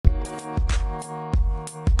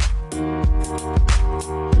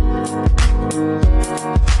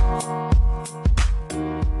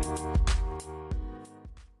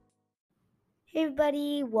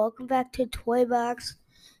everybody, welcome back to Toy Box.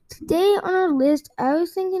 Today on our list, I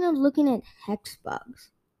was thinking of looking at hex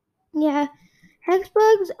bugs. Yeah, hex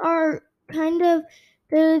bugs are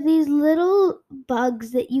they're these little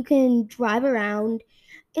bugs that you can drive around,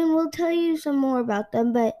 and we'll tell you some more about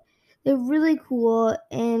them, but they're really cool,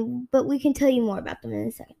 but we can tell you more about them in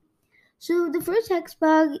a second. So the first hex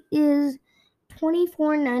bug is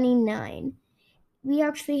 $24.99. We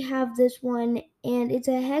actually have this one, and it's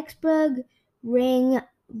a Hexbug Ring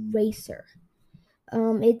Racer.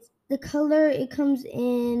 It's the color it comes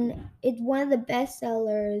in. It's one of the best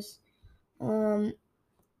sellers. Um,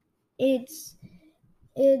 it's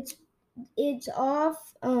it's it's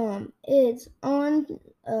off. It's on.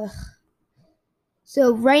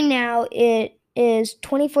 So right now it is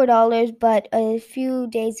 $24, but a few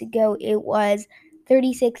days ago it was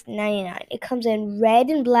 $36.99. It comes in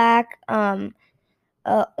red and black.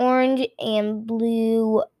 Orange and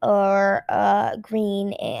blue, or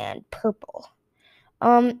green and purple.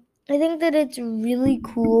 I think that it's a really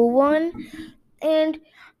cool one, and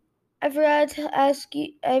I forgot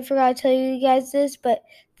to tell you guys this, but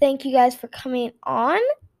thank you guys for coming on,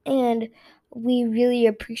 and we really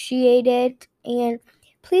appreciate it. And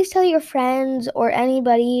please tell your friends or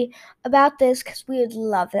anybody about this because we would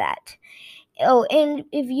love that. Oh, and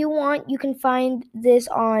if you want, you can find this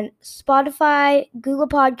on Spotify, Google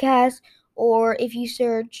Podcasts, or if you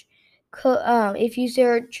search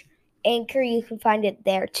Anchor, you can find it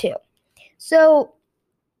there too. So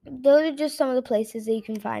those are just some of the places that you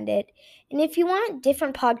can find it. And if you want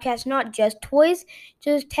different podcasts, not just toys,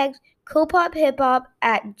 just text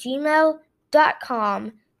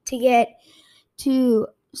copophiphop@gmail.com to get to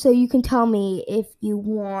so you can tell me if you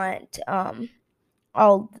want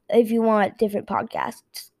different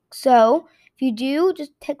podcasts. So if you do,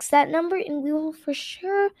 just text that number and we will for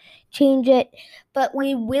sure change it. But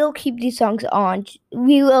we will keep these songs on.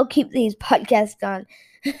 We will keep these podcasts on.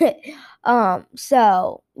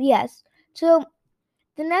 So yes. So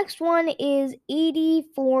the next one is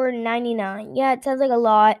 $84.99. Yeah, it sounds like a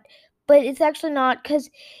lot, but it's actually not, because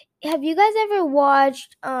have you guys ever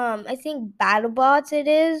watched I think BattleBots it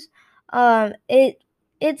is?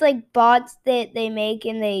 It's like bots that they make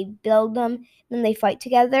and they build them and then they fight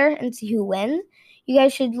together and see who wins. You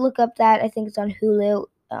guys should look up that. I think it's on Hulu.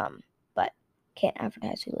 But can't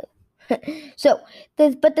advertise Hulu.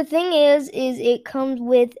 But the thing is it comes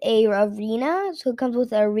with a arena. So it comes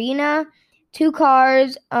with an arena, 2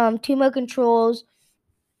 cars, 2 remote controls.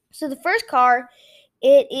 So the first car,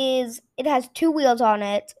 it has 2 wheels on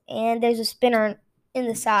it, and there's a spinner in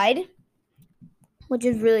the side, which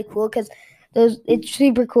is really cool because it's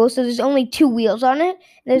super cool. So there's only 2 wheels on it.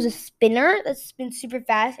 And there's a spinner that spins super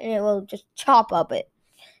fast, and it will just chop up it.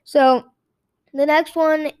 So the next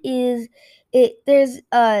one is there's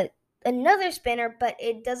another spinner, but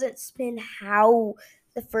it doesn't spin how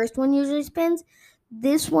the first one usually spins.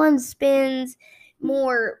 This one spins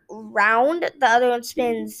more round. The other one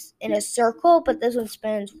spins in a circle, but this one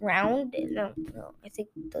spins round. No, I think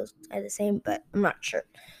those are the same, but I'm not sure.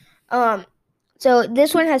 So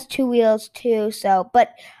this one has 2 wheels too.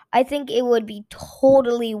 But I think it would be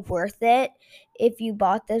totally worth it if you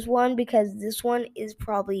bought this one, because this one is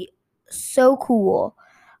probably so cool.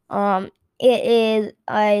 It is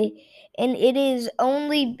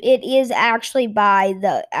actually by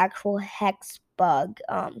the actual Hexbug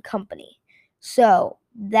company. So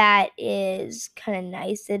that is kind of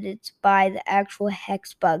nice that it's by the actual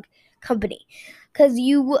Hexbug company, because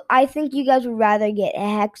I think you guys would rather get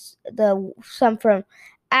some from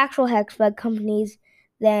actual Hexbug companies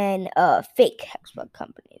than fake Hexbug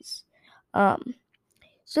companies.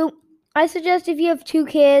 So I suggest if you have 2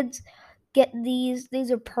 kids, get these. These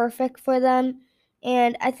are perfect for them,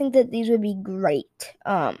 and I think that these would be great.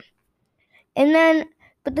 But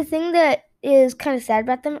the thing that is kind of sad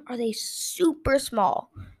about them are they super small,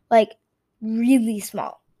 like really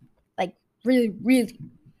small, like really, really,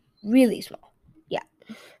 really small. Yeah.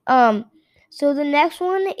 So the next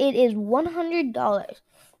one, it is $100,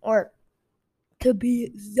 or to be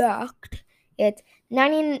exact, it's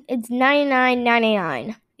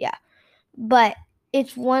 $99.99. Yeah, but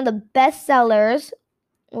it's one of the best sellers,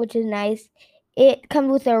 which is nice. It comes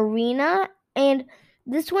with an arena, and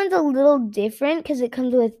this one's a little different because it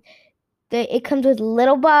comes with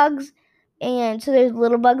little bugs, and so there's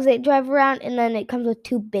little bugs that drive around, and then it comes with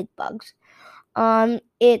 2 big bugs.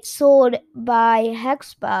 It's sold by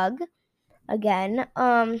Hexbug again.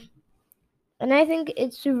 And I think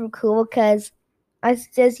it's super cool because I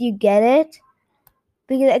suggest you get it,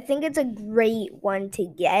 because I think it's a great one to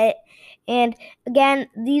get. And again,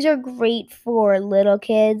 these are great for little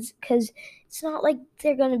kids because it's not like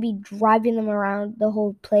they're going to be driving them around the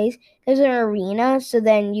whole place. There's an arena, so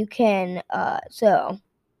then you can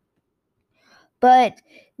but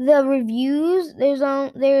the reviews,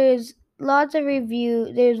 there's lots of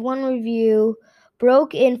review. There's one review,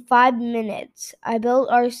 broke in 5 minutes. I built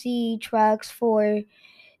RC trucks for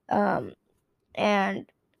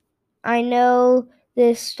and I know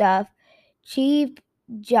this stuff. Cheap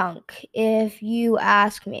junk, if you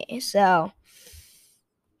ask me. So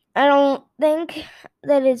I don't think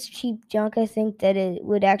that it's cheap junk. I think that it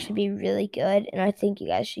would actually be really good, and I think you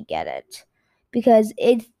guys should get it because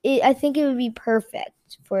I think it would be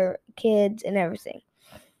perfect for kids and everything.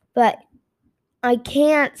 But I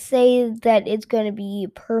can't say that it's going to be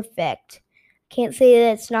perfect. Can't say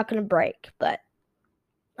that it's not going to break, but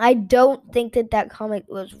I don't think that comic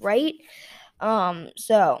was right.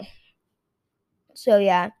 So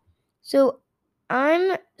yeah. So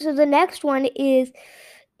the next one is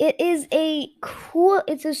it's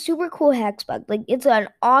a super cool hex bug. Like it's an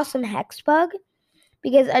awesome hex bug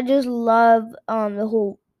because I just love the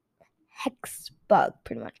whole hex bug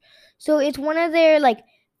pretty much. So it's one of their like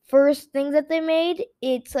first things that they made.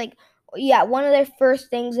 It's like one of their first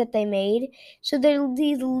things that they made. So they're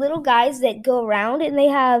these little guys that go around and they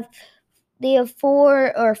have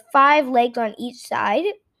 4 or 5 legs on each side,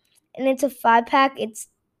 and it's a 5-pack. It's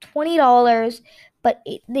 $20, but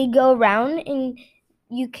they go around and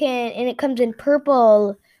it comes in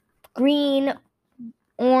purple, green,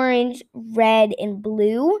 orange, red, and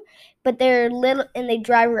blue. But they're little and they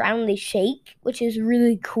drive around and they shake, which is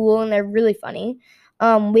really cool and they're really funny.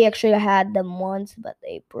 We actually had them once, but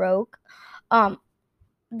they broke.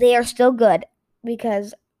 They are still good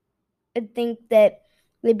because I think that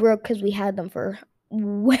they broke because we had them for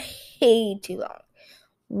way too long.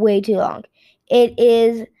 Way too long.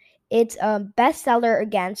 It's a bestseller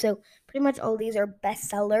again. So pretty much all these are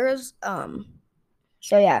bestsellers.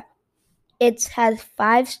 So yeah, it has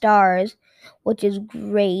 5 stars, which is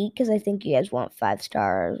great because I think you guys want 5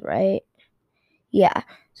 stars, right? Yeah.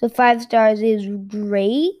 So 5 stars is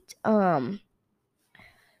great.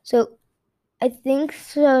 So I think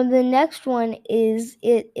so. The next one is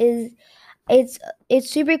it's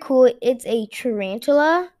super cool. It's a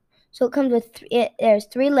tarantula. So it comes with there's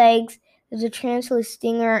 3 legs. There's a tarantula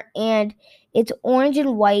stinger, and it's orange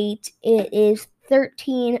and white. It is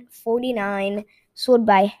 $13.49. Sold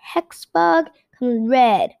by Hexbug. Comes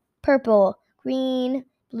red, purple, green,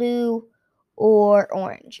 blue, or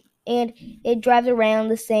orange. And it drives around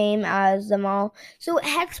the same as them all. So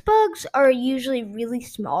hexbugs are usually really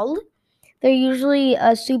small. They're usually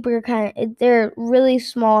they're really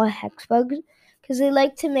small hex bugs because they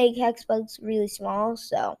like to make hex bugs really small.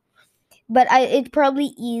 So, but it's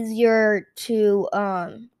probably easier to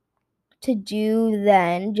do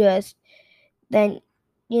than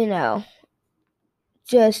you know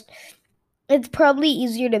just it's probably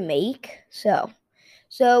easier to make. So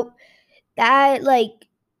that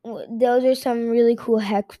those are some really cool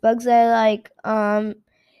hex bugs that I like.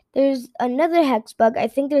 There's another hex bug. I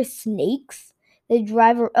think they're snakes.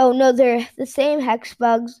 Oh no, they're the same hex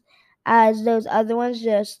bugs as those other ones.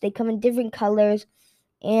 Just they come in different colors,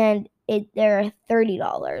 and they're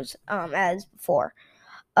 $30 as before.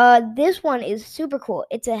 This one is super cool.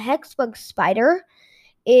 It's a hex bug spider.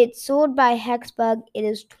 It's sold by Hexbug. It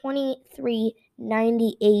is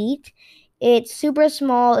 $23.98. It's super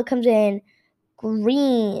small. It comes in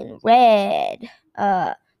green, red,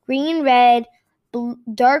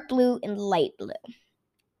 dark blue, and light blue.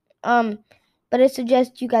 But I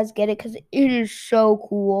suggest you guys get it because it is so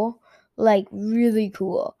cool, like really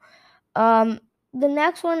cool. The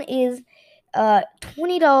next one is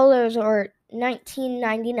 $20 or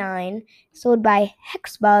 $19.99, sold by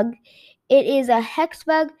Hexbug. It is a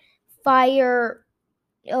Hexbug fire.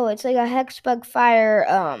 Oh, it's like a Hexbug fire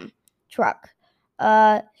truck.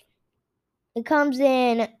 It comes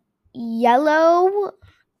in yellow,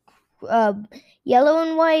 yellow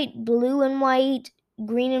and white, blue and white,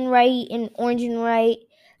 green and white, and orange and white.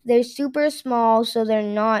 They're super small, so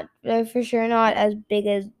they're for sure not as big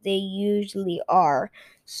as they usually are.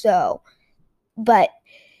 So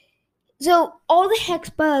all the hex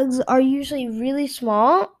bugs are usually really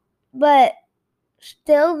small, but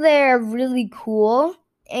still they're really cool.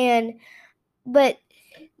 But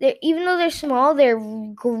even though they're small, they're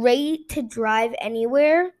great to drive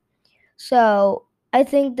anywhere. So I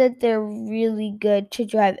think that they're really good to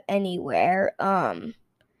drive anywhere.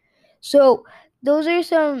 So those are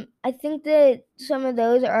some. I think that some of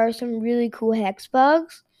those are some really cool hex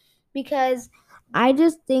bugs because I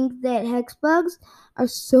just think that hex bugs are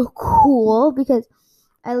so cool because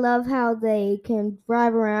I love how they can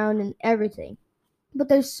drive around and everything. but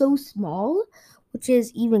they're so small, which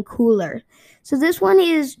is even cooler. So this one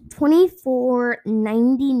is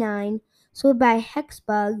 $24.99. So by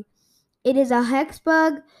Hexbug. It is a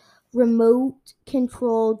Hexbug remote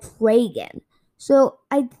controlled Dragon. So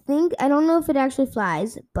I don't know if it actually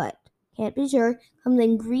flies, but can't be sure. Comes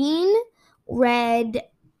in green, red,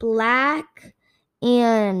 black,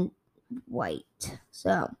 and white.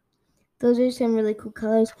 So those are some really cool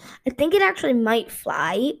colors. I think it actually might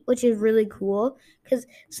fly, which is really cool because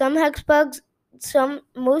some Hexbugs,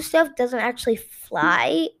 most stuff doesn't actually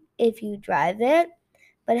fly if you drive it.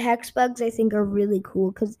 But Hexbugs, I think, are really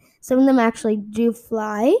cool because some of them actually do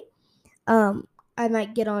fly. I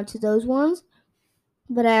might get onto those ones,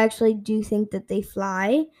 but I actually do think that they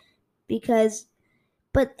fly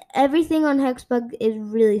but everything on Hexbug is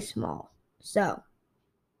really small. So,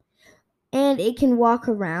 and it can walk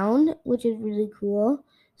around, which is really cool.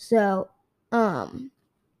 So, um,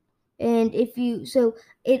 so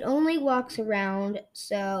it only walks around,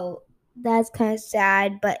 so that's kind of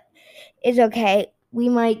sad, but it's okay. We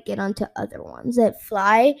might get onto other ones that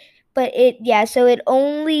fly, but so it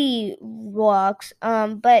only walks.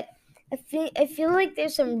 But I feel like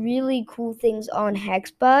there's some really cool things on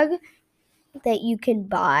Hexbug that you can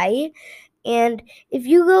buy. And if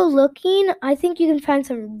you go looking, I think you can find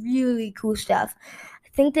some really cool stuff. I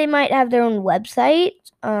think they might have their own website.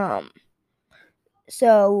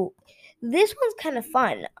 So this one's kind of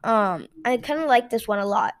fun. I kind of like this one a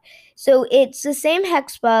lot. So it's the same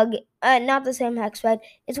Hexbug, not the same Hexbug.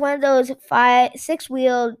 It's one of those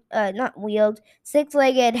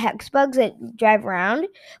six-legged Hexbugs that drive around,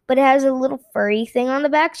 but it has a little furry thing on the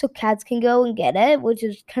back, so cats can go and get it, which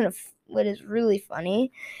is what is really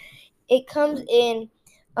funny. It comes in,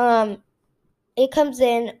 um, it comes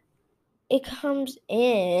in it comes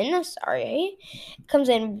in, sorry, it comes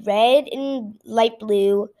in red and light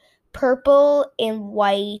blue, purple and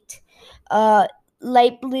white, uh,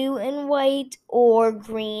 light blue and white, or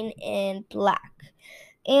green and black.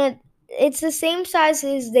 And it's the same size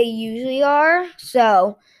as they usually are.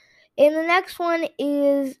 So, and the next one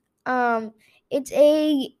is, it's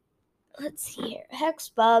a, let's see here,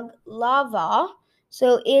 Hexbug Lava.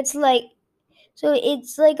 So it's like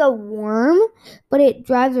a worm, but it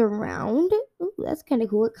drives around. Ooh, that's kind of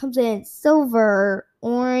cool. It comes in silver,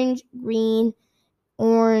 orange, and green.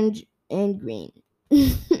 It's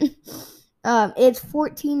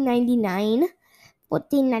 $14.99.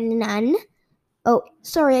 $14.99. Oh,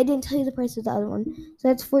 sorry, I didn't tell you the price of the other one. So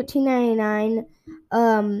that's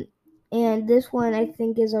 $14.99. And this one I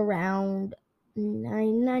think is around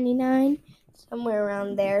 $9.99, somewhere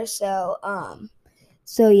around there. So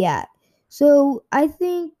yeah. So I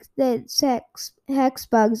think that hex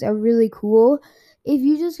bugs are really cool. If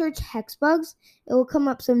you just search hex bugs, it will come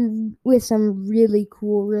up with some really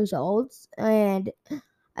cool results, and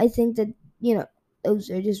I think that those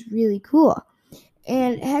are just really cool.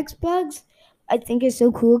 And hex bugs, I think, is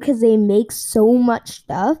so cool because they make so much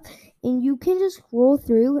stuff, and you can just scroll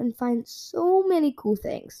through and find so many cool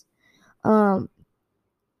things. Um,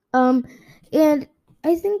 and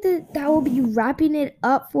I think that will be wrapping it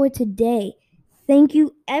up for today. Thank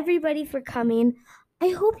you, everybody, for coming. I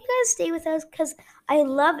hope you guys stay with us because I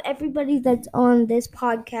love everybody that's on this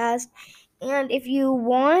podcast. And if you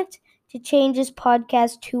want to change this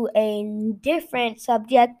podcast to a different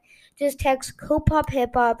subject, just text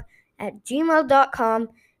copophiphop at gmail.com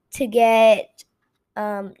to get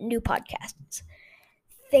new podcasts.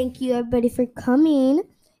 Thank you, everybody, for coming.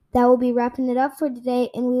 That will be wrapping it up for today,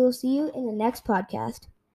 and we will see you in the next podcast.